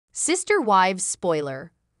Sister Wives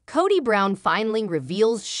spoiler. Kody Brown finally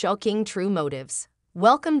reveals shocking true motives.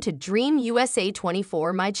 Welcome to Dream USA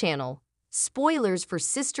 24, my channel. Spoilers for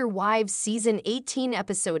Sister Wives Season 18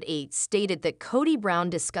 Episode 8 stated that Kody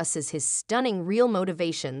Brown discusses his stunning real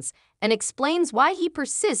motivations and explains why he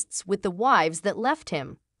persists with the wives that left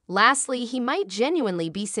him. Lastly, he might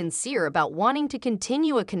genuinely be sincere about wanting to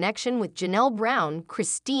continue a connection with Janelle Brown,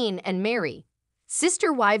 Christine, and Mary.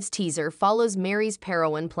 Sister Wives teaser follows Mary's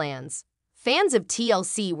Parowan plans. Fans of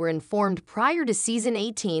TLC were informed prior to Season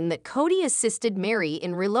 18 that Kody assisted Mary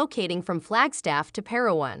in relocating from Flagstaff to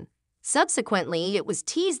Parowan. Subsequently, it was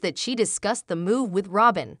teased that she discussed the move with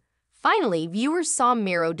Robyn. Finally, viewers saw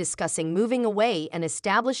Mero discussing moving away and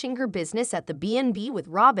establishing her business at the B&B with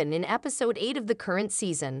Robyn in Episode 8 of the current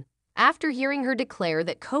season. After hearing her declare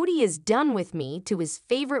that Kody is done with me to his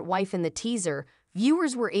favorite wife in the teaser,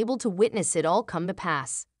 viewers were able to witness it all come to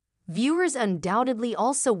pass. Viewers undoubtedly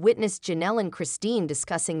also witnessed Janelle and Christine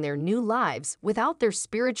discussing their new lives without their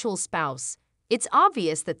spiritual spouse. It's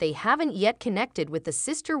obvious that they haven't yet connected with the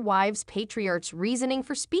Sister Wives patriarch's reasoning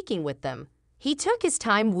for speaking with them. He took his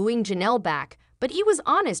time wooing Janelle back, but he was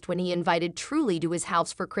honest when he invited Truly to his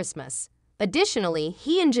house for Christmas. Additionally,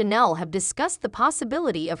 he and Janelle have discussed the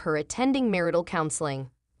possibility of her attending marital counseling.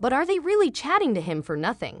 But are they really chatting to him for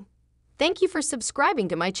nothing? Thank you for subscribing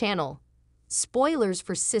to my channel. Spoilers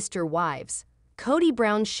for Sister Wives. Kody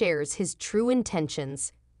Brown shares his true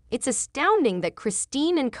intentions. It's astounding that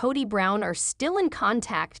Christine and Kody Brown are still in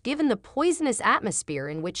contact given the poisonous atmosphere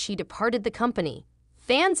in which she departed the company.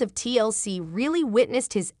 Fans of TLC really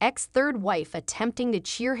witnessed his ex-third wife attempting to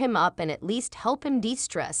cheer him up and at least help him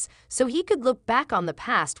de-stress so he could look back on the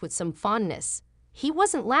past with some fondness. He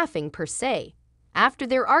wasn't laughing per se. After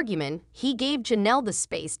their argument, he gave Janelle the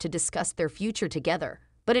space to discuss their future together.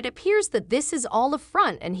 But it appears that this is all a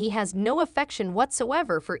front and he has no affection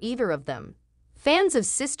whatsoever for either of them. Fans of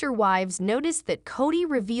Sister Wives noticed that Kody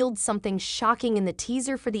revealed something shocking in the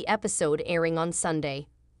teaser for the episode airing on Sunday.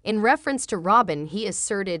 In reference to Robyn, he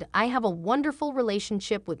asserted, "I have a wonderful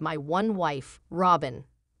relationship with my one wife, Robyn."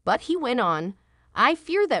 But he went on, "I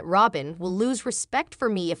fear that Robyn will lose respect for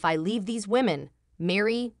me if I leave these women,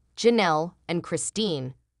 Mary, Janelle, and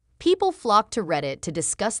Christine." People flocked to Reddit to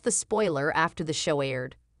discuss the spoiler after the show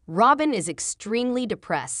aired. Robyn is extremely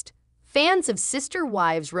depressed. Fans of Sister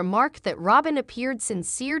Wives remarked that Robyn appeared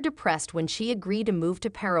sincere depressed when she agreed to move to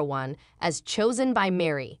Parowan as chosen by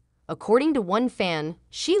Mary. According to one fan,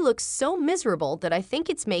 "She looks so miserable that I think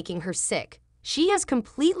it's making her sick. She has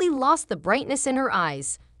completely lost the brightness in her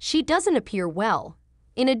eyes. She doesn't appear well.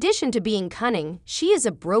 In addition to being cunning, she is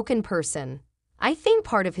a broken person." I think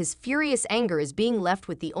part of his furious anger is being left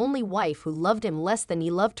with the only wife who loved him less than he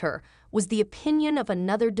loved her, was the opinion of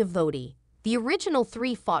another devotee. The original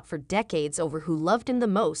three fought for decades over who loved him the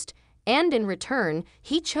most, and in return,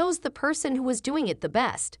 he chose the person who was doing it the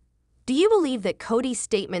best. Do you believe that Kody's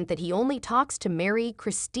statement that he only talks to Mary,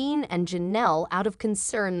 Christine, and Janelle out of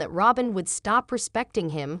concern that Robyn would stop respecting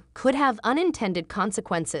him could have unintended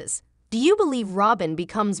consequences? Do you believe Robyn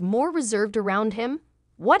becomes more reserved around him?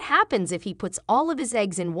 What happens if he puts all of his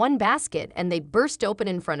eggs in one basket and they burst open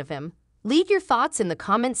in front of him? Leave your thoughts in the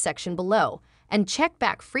comments section below and check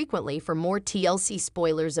back frequently for more TLC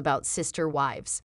spoilers about Sister Wives.